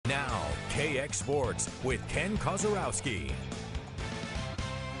KX Sports with Ken Kozorowski.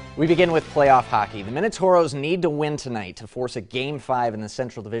 We begin with playoff hockey. The Tauros need to win tonight to force a Game 5 in the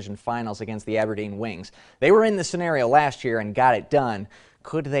Central Division Finals against the Aberdeen Wings. They were in this scenario last year and got it done.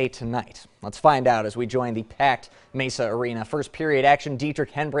 Could they tonight? Let's find out as we join the packed Mesa Arena. First period action,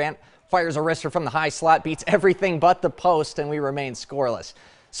 Dietrich Henbrandt fires a wrister from the high slot, beats everything but the post, and we remain scoreless.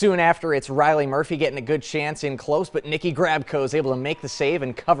 Soon after, it's Riley Murphy getting a good chance in close, but Nicky Grabko is able to make the save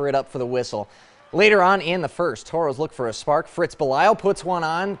and cover it up for the whistle. Later on in the first, Tauros look for a spark. Fritz Belisle puts one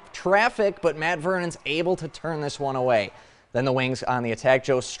on traffic, but Matt Vernon's able to turn this one away. Then the Wings on the attack.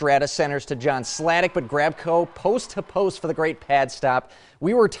 Joe Strata centers to John Sladek, but Grabko post to post for the great pad stop.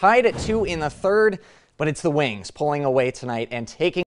 We were tied at 2 in the third, but it's the Wings pulling away tonight and taking